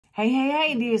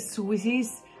Hey, dear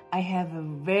Swissies. I have a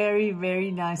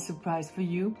very nice surprise for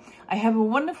you. I have a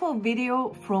wonderful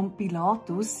video from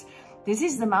Pilatus. This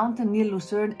is the mountain near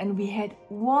Lucerne, and we had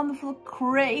wonderful,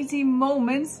 crazy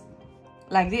moments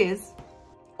like this,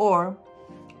 or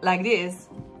like this,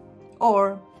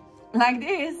 or like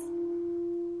this.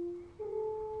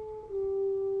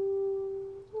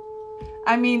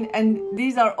 I mean, and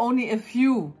these are only a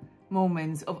few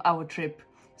moments of our trip,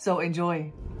 so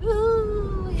enjoy.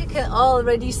 Ooh, you can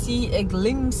already see a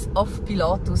glimpse of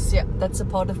Pilatus. Yeah, that's a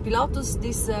part of Pilatus,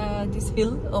 this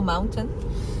hill or mountain.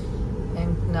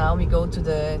 And now we go to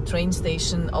the train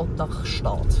station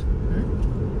Alpnachstad.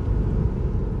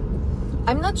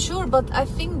 I'm not sure, but I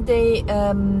think they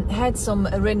had some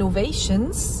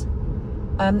renovations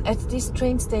at this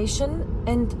train station,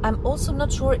 and I'm also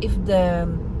not sure if the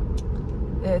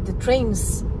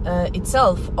trains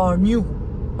itself are new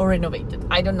or renovated.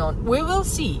 I don't know. We will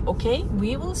see, okay?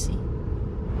 We will see.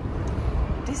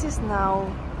 This is now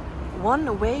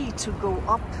one way to go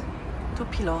up to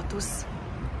Pilatus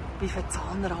with a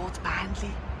Bahn.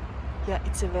 Yeah,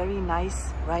 it's a very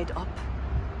nice ride up,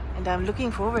 and I'm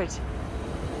looking forward.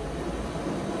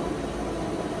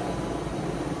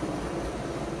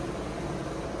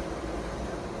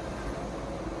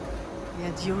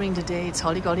 Yeah, during the day it's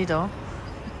holly-golly though.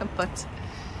 But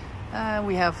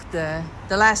we have the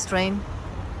last train,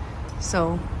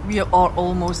 so we are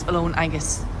almost alone, I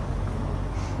guess.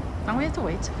 Now we have to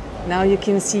wait. Now you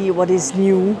can see what is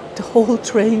new. The whole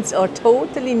trains are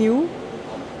totally new.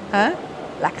 Huh?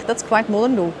 Like, that's quite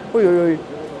modern though. Oi, oi, oi.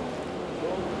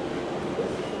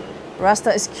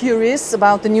 Rasta is curious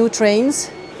about the new trains.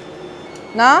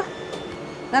 Na,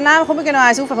 kom ik er nou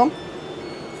eens over, kom.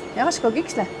 Ja, ga ik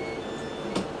gikselen.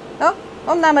 Oh,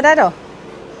 kom naar me daar dan.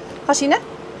 Ga je rein?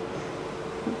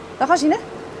 Da ga je rein?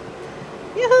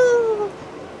 Juhu!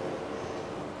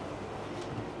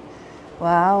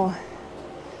 Wow.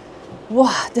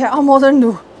 Wow, they're all modern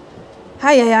though.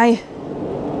 Hi.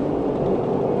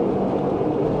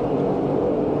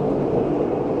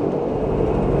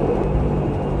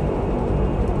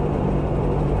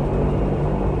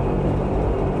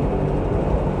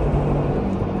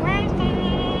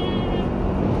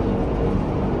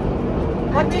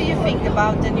 What do you think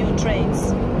about the new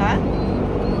trains? Huh?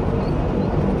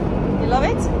 You love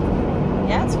it?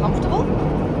 Yeah, it's comfortable.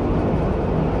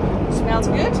 Smells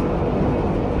good.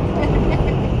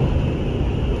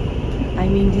 I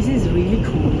mean, this is really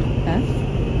cool. Huh?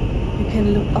 You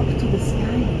can look up to the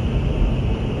sky.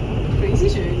 Crazy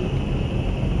schön.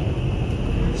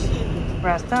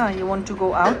 Rasta, you want to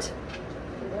go out?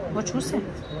 What you say?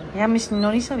 Ja, misschien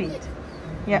nog niet zo weit.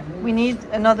 Yeah, we need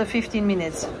another 15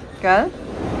 minutes. Girl?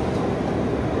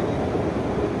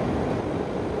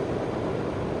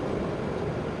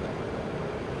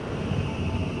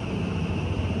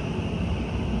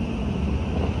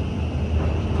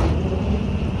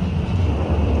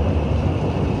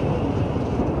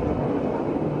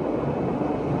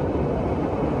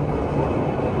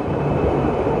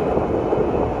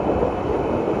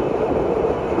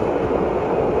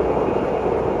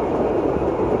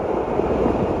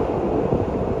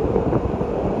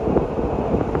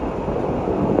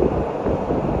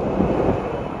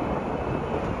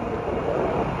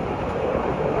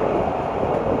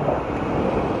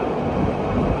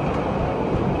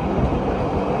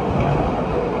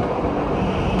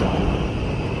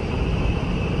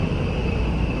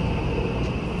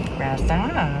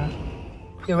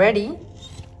 You ready?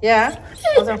 Yeah?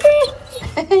 Also.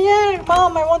 Yeah,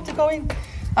 Mom, I want to go in.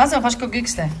 Also, kannst du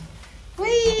gehen?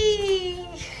 Whee!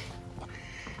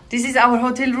 This is our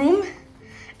hotel room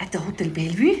at the Hotel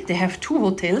Bellevue. They have two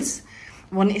hotels.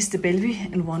 One is the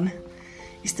Bellevue and one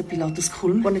is the Pilatus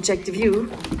Kulm. Want to check the view?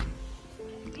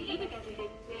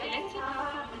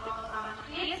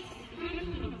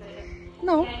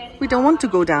 No, we don't want to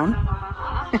go down.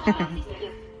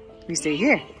 We stay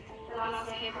here.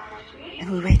 And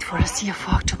we wait for a sea of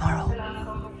fog tomorrow.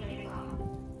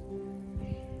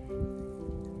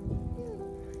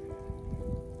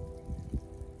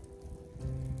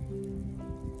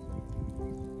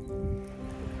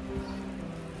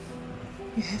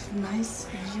 You have nice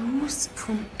views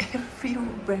from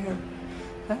everywhere.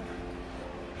 Huh?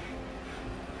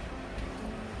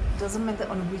 Doesn't matter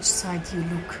on which side you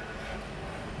look.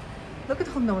 Look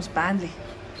at Bahn.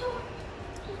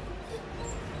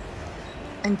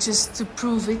 And just to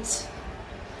prove it,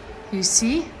 you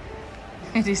see,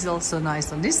 it is also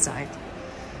nice on this side.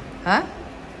 Huh?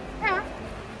 Yeah.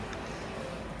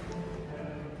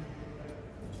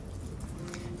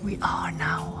 We are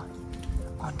now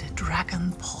on the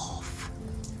dragon path.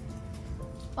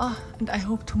 Oh, and I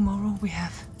hope tomorrow we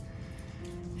have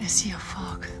I see a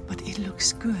fog, but it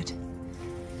looks good.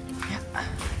 Yeah.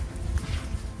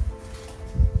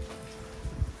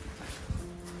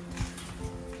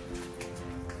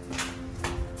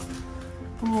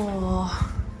 Oh.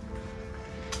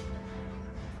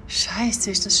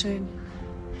 Scheiße, ist das schön.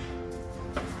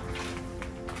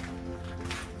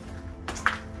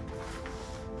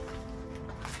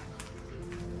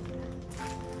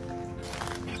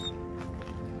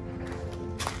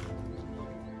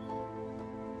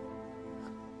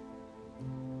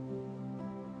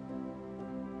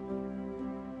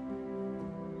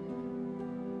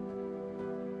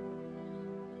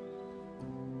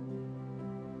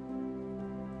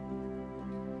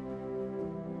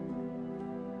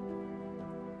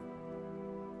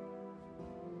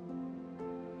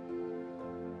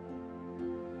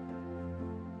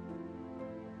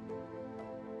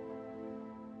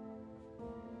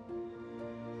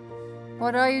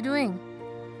 What are you doing?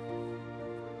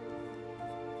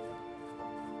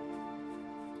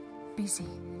 Busy.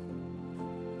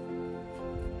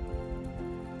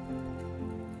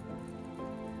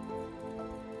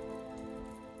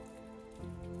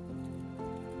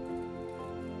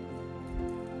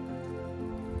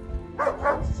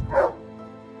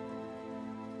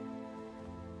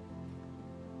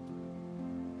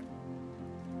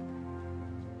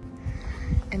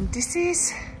 And this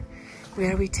is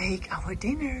where we take our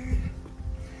dinner.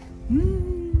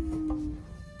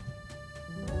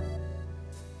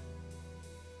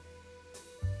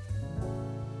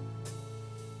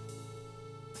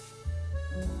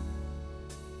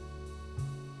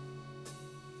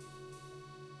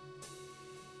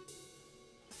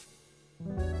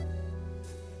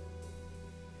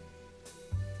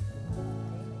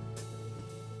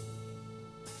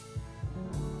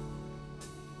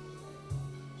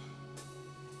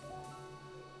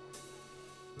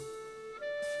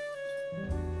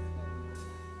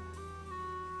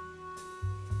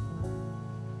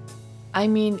 I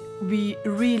mean, we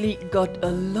really got a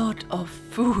lot of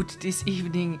food this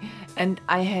evening, and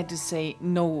I had to say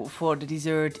no for the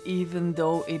dessert, even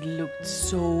though it looked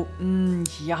so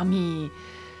yummy.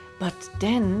 But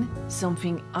then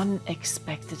something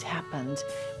unexpected happened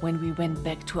when we went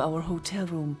back to our hotel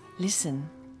room. Listen.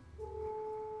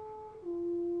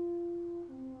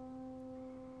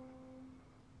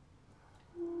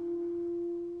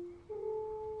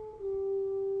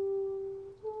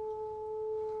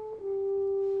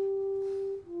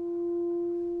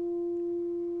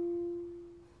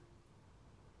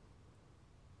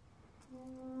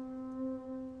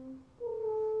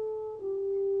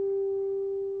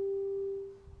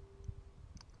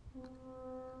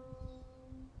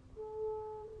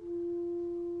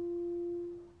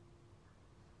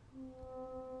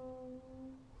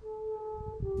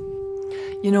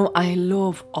 You know, I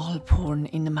love Alphorn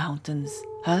in the mountains,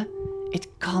 huh?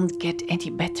 It can't get any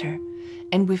better.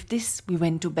 And with this, we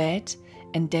went to bed,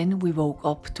 and then we woke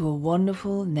up to a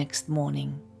wonderful next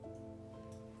morning.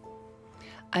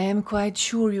 I am quite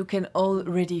sure you can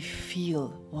already feel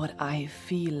what I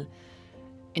feel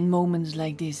in moments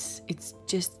like this. It's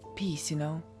just peace, you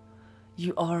know?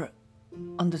 You are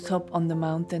on the top on the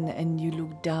mountain and you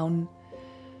look down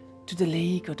to the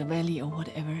lake or the valley or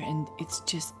whatever, and it's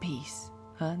just peace.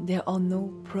 There are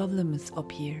no problems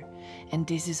up here, and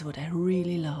this is what I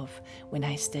really love when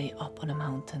I stay up on a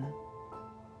mountain.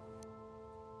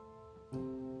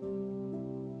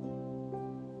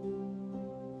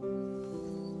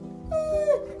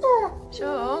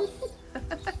 Sure.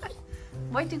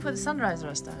 Waiting for the sunrise,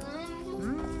 Rasta.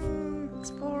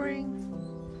 It's boring.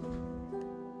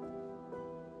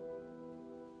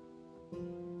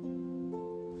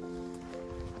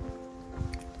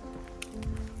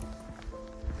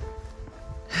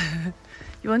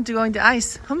 You want to go in the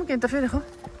ice? Kom, get dafür, kom.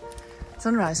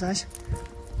 Sunrise, weißt du?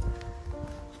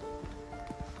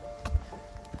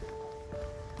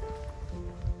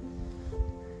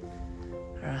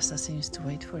 Rasta seems to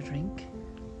wait for a drink.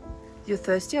 You're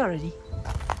thirsty already?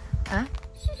 Huh?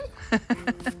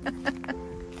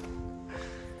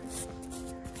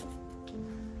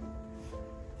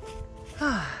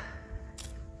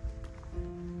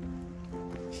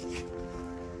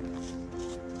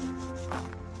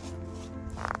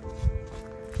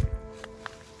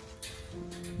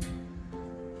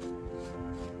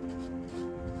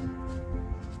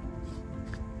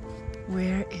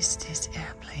 Where is this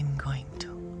airplane going to?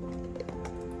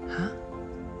 Huh?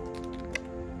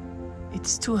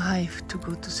 It's too high to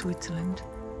go to Switzerland.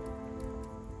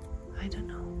 I don't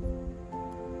know.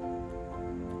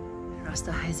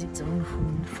 Rasta has its own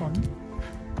phone.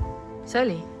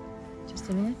 Sally, just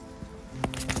a minute.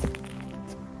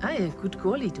 Ah, a good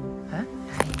goalie too, huh?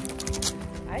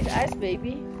 Ice,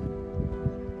 baby.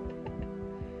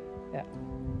 Yeah.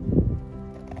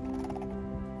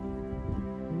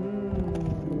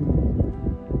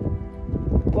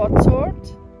 What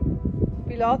sort?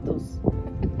 Pilatus.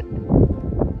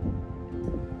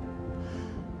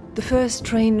 The first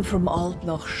train from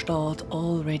Alpnachstad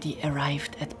already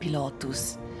arrived at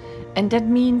Pilatus, and that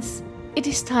means it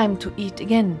is time to eat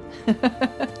again.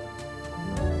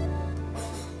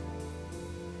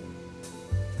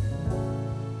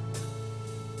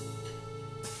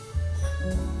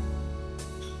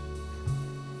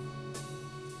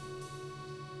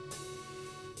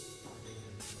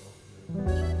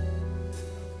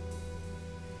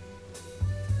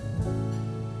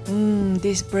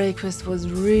 This breakfast was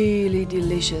really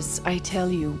delicious, I tell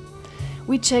you.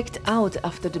 We checked out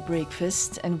after the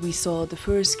breakfast and we saw the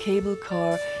first cable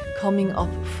car coming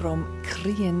up from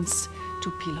Kriens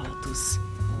to Pilatus.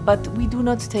 But we do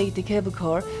not take the cable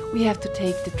car, we have to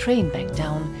take the train back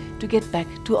down to get back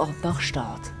to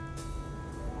Alpnachstad.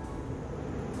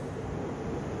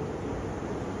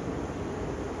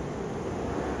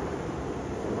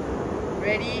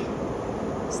 Ready,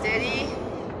 steady,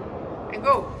 and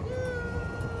go!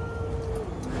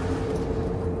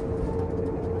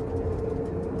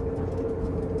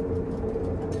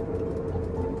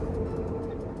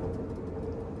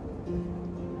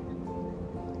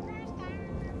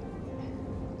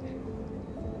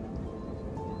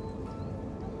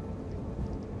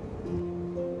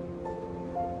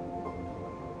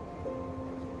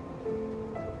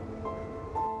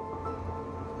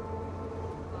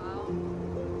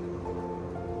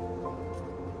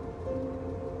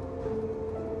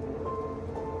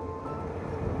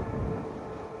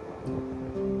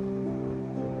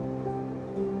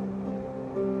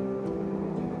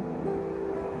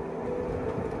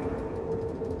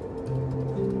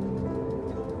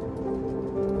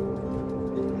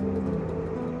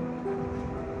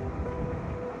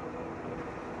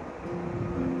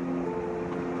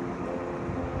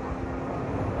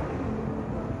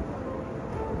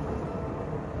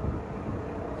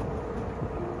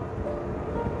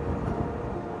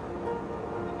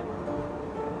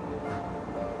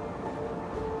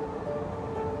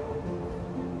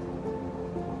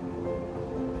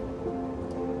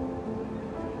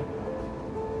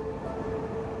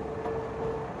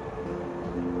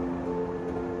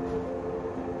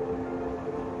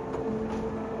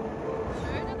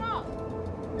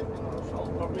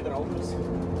 Wieder anders.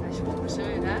 Das ist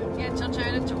wunderschön, ne? Die hat schon einen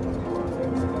schönen Job.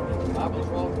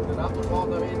 Der Nebelschwan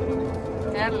da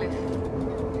wieder. Herrlich.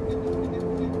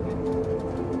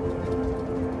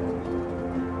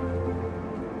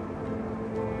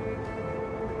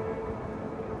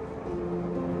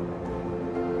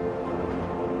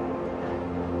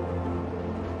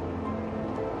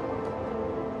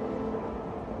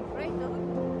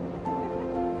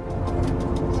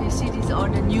 So you see, these are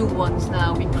the new ones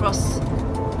now. We cross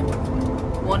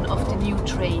one of the new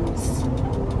trains.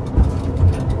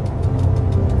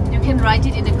 You can write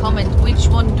it in the comment, which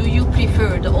one do you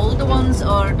prefer, the older ones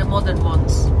or the modern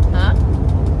ones? Huh?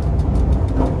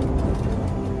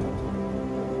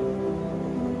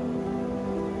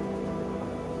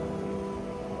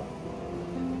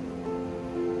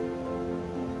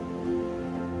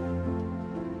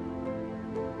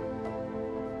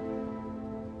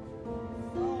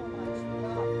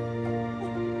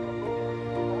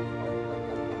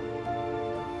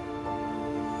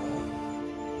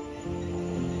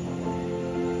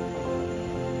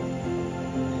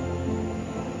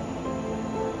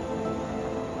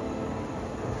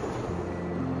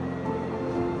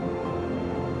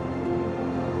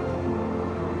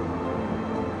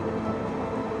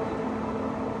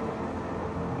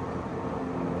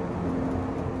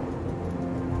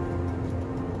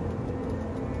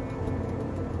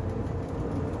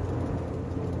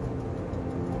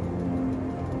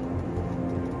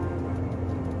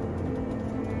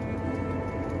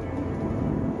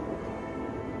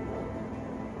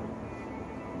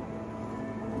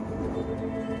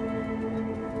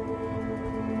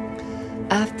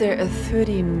 After a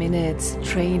 30 minutes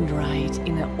train ride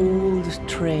in an old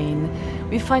train,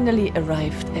 we finally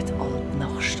arrived at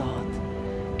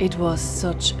Alpnachstad. It was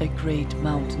such a great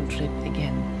mountain trip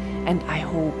again, and I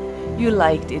hope you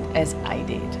liked it as I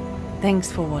did.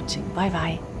 Thanks for watching. Bye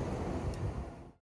bye.